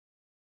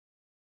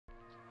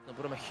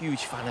But I'm a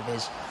huge fan of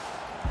his.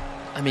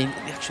 I mean,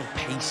 the actual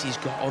pace he's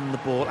got on the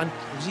ball, and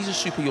he's a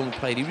super young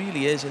player, he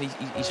really is, and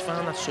he's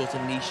found that sort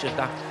of niche of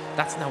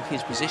that's now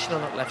his position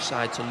on that left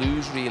side to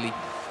lose, really.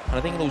 And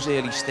I think in those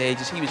early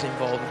stages, he was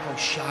involved in how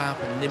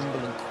sharp and nimble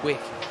and quick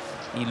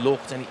he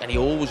looked, and he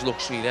always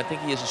looks, really. I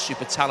think he is a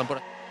super talent.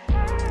 But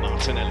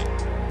Martinelli.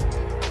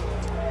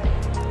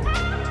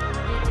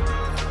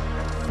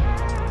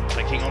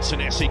 Taking on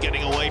Senesi,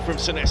 getting away from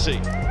Senesi.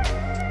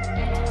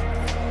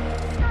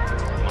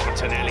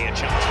 Martinelli, a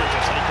chance for him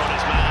to take on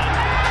his man.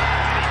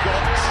 And he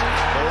got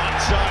the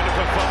right side of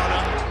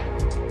Fofana.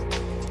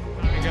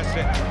 He gets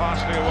it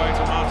partially away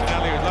to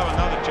Martinelli, who'd love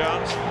another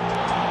chance.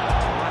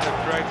 Might have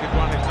created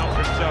one, if not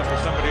for himself, for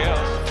somebody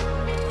else.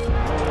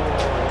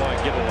 Oh,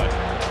 giveaway.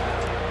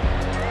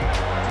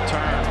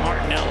 Turn,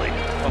 Martinelli,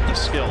 of the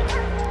skill.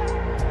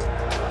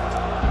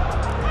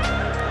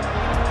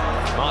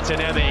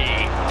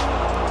 Martinelli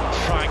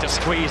trying to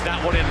squeeze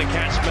that one in the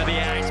catch for the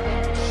out.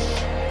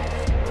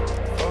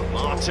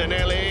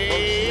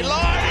 Martinelli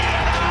lining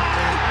it up!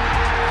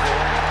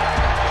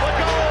 The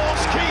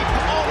goals keep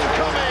on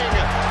coming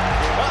at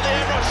the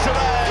Emirates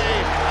today,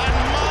 and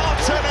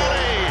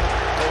Martinelli,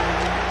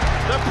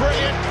 the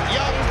brilliant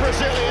young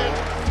Brazilian.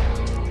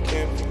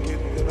 Can't forget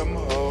that I'm a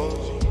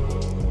host.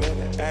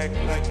 Better act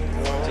like you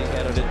know. He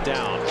headed it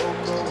down.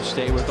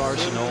 Stay with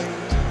Arsenal.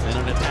 In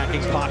an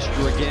attacking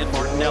posture again,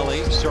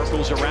 Martinelli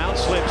circles around,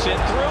 slips in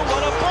through.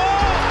 What a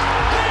ball!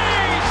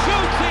 He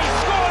shoots, he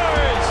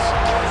scores!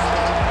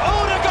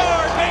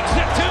 Odegaard makes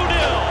it 2-0.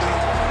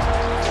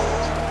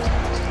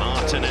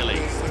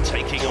 Martinelli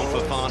taking on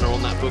Fofana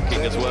on that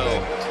booking as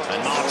well.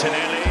 And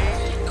Martinelli.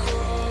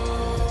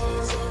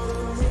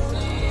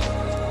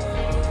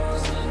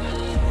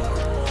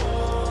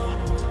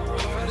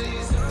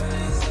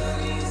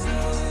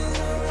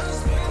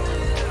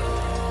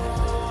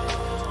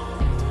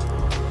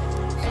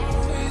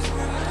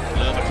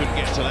 Couldn't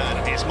get to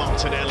that. Here's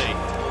Martinelli.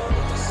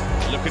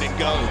 Look at him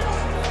go.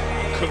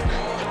 Cook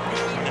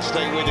trying to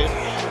stay with him.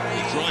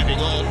 He's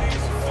driving on.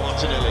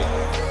 Martinelli.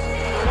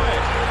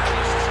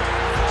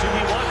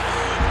 2v1.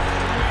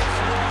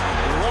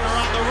 The runner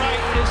on the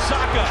right is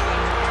Saka.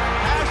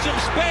 Has some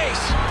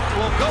space.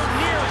 Will go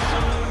near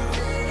some.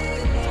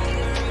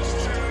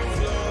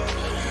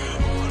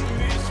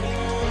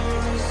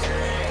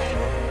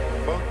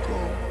 Fuck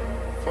home,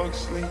 fuck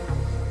sleep,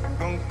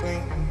 I'm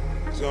clean,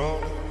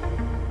 zone.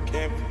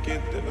 Can't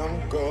forget that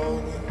I'm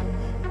golden.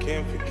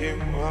 Can't forget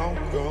where I'm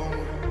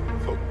going.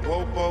 Fuck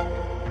popo,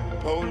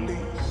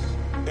 police,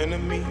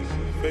 enemies,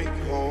 fake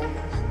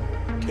homies.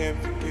 Can't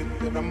forget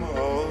that I'm a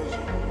host.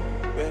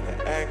 Better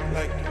act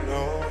like you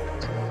know.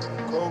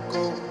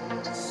 Coco,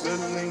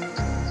 Celine,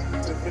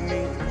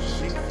 Tiffany,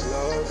 she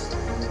lost.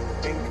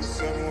 Ain't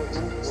concerned with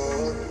who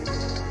was.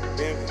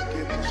 Can't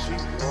forget that she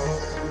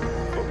lost.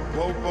 Fuck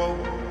popo,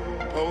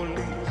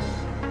 police,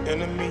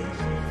 enemies,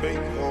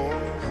 fake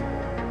homies.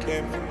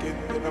 Can't forget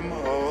that I'm a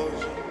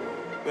host.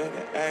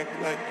 Better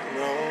act like you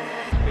know.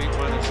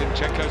 Beatman and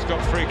Zinchenko's got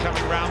free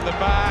coming round the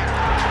back.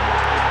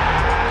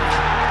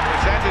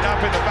 It's ended up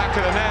in the back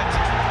of the net.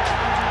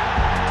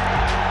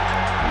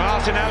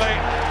 Martinelli.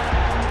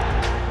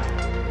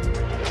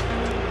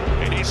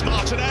 It is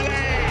Martinelli.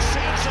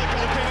 Sends a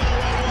goalkeeper the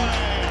wrong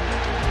way.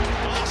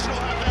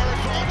 Arsenal have their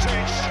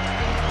advantage.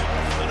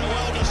 And a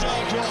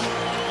well-deserved one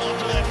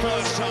after their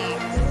first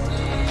half.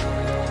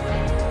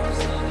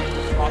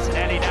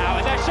 Martinelli now,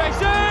 and there's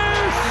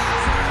Jesus!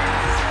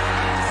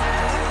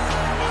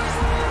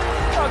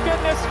 Oh,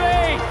 goodness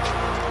me!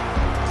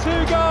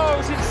 2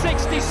 goals in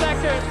 60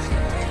 seconds.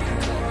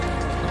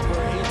 Number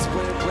 8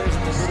 plays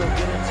in the middle,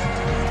 getting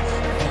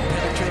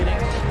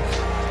penetrating.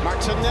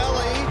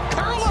 Martinelli,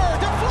 curler,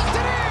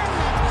 deflected in!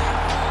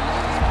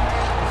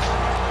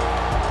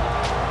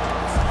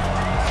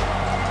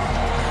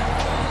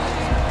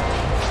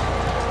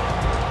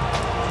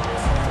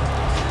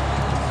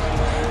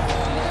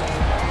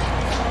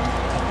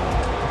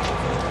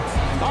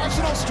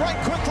 Arsenal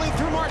strike quickly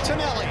through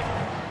Martinelli.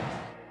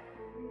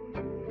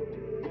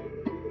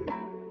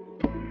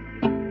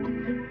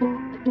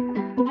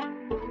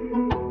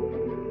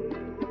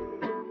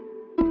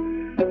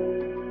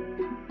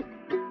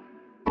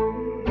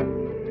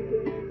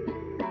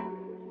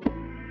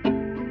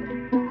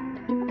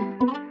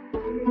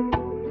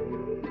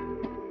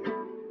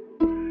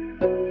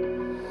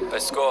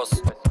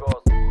 Pescoço.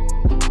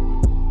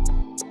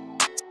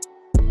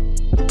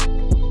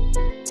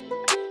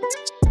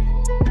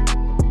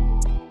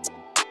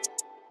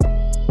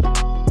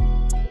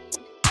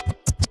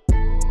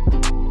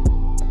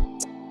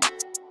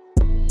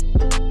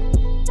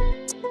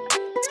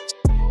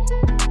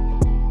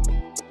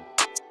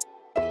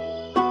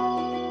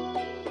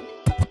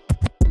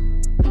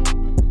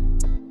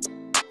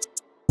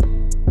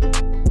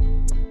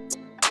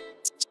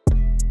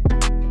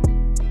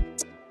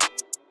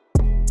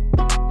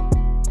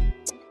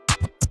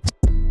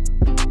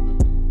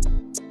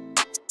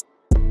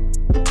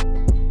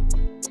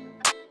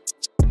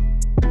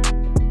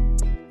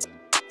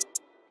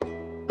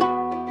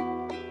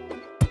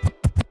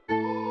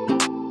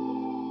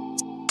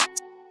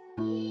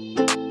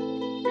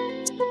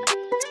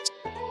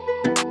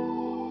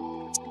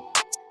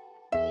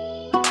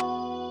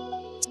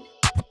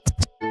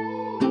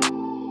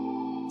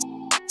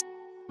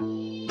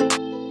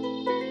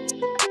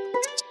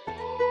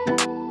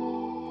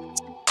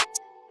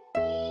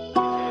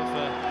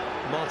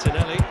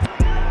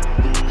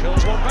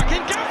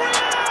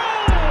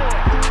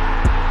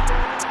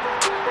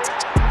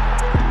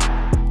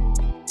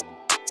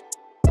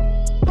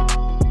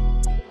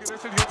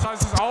 Jetzt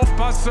heißt es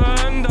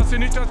aufpassen, dass sie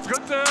nicht das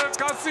dritte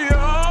kassieren.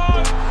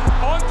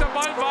 Und der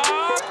Ball war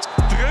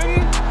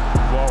drin.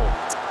 Wow.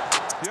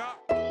 Ja.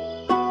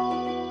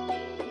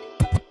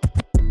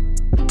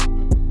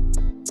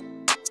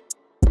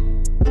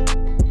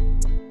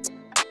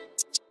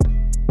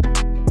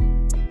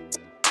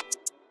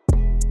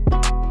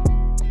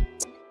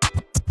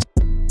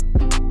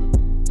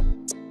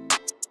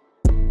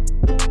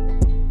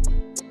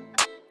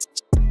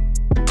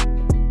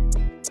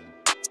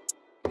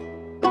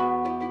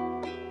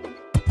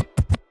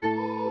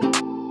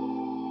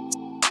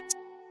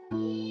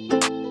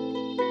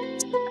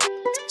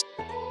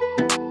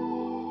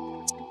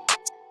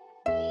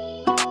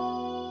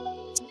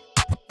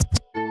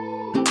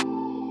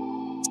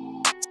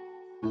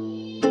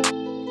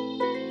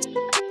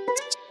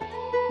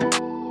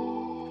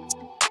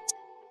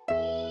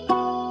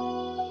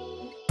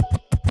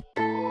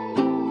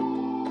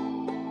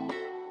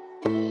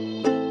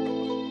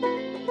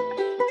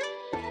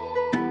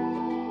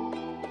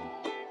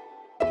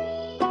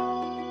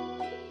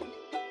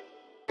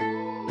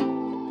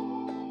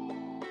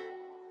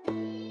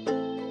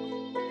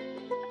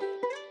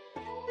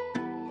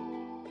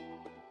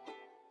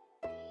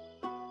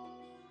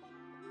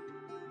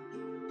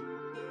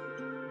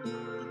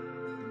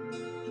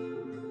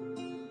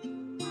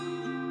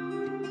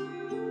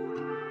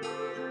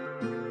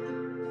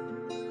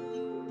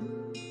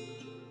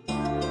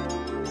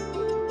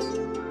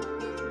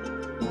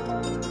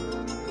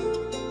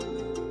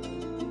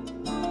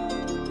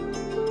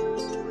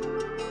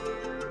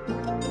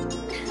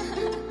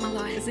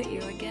 Is it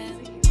you again?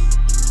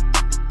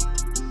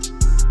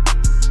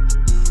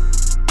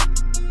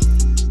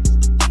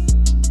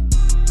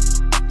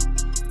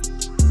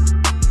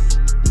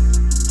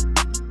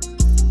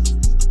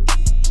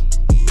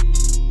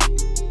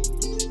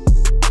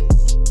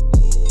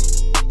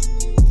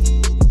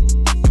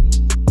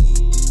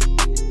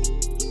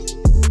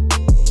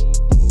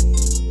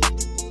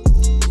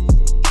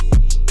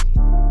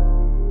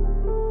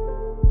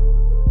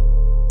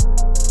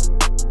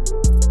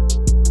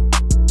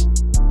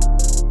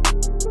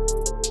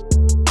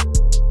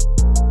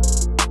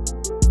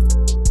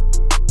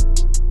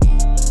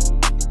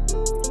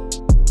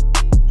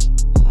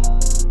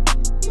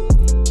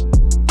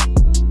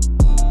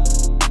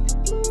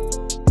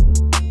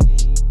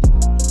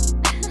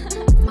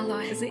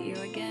 Is it you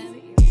again?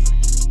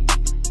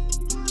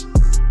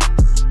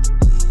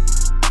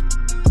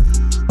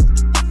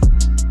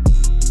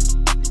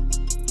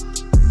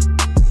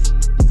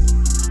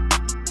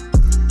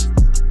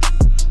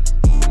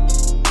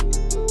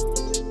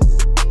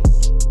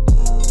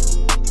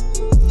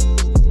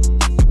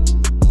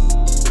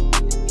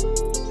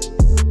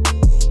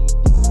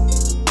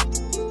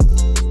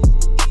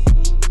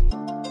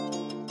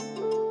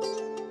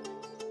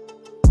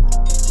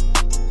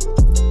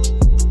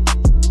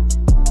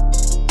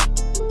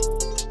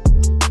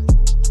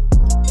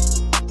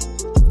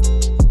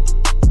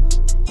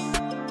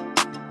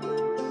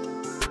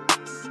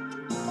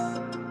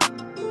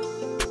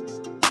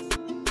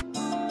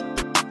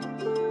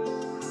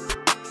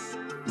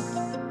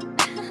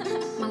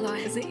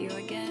 Is it you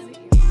again?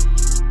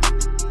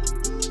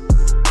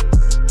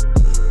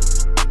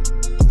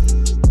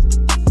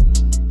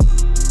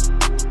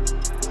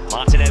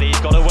 Martinelli's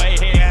got away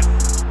here.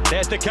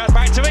 There's the cut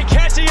back to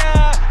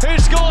Nketiah, who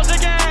scores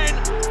again.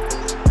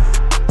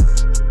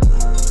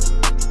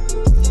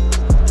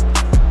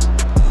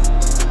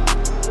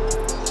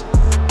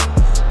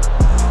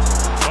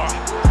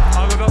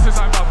 Also das ist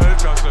einfach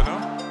Weltklasse,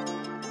 ne?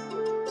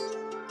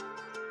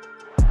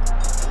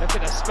 Look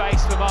at the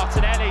space for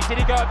Martinelli. Did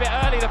he go a bit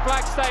early? The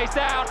flag stays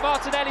down.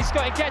 Martinelli's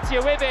got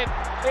Nketiah with him.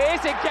 It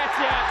is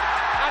Nketiah,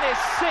 and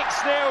it's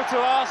 6-0 to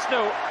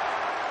Arsenal.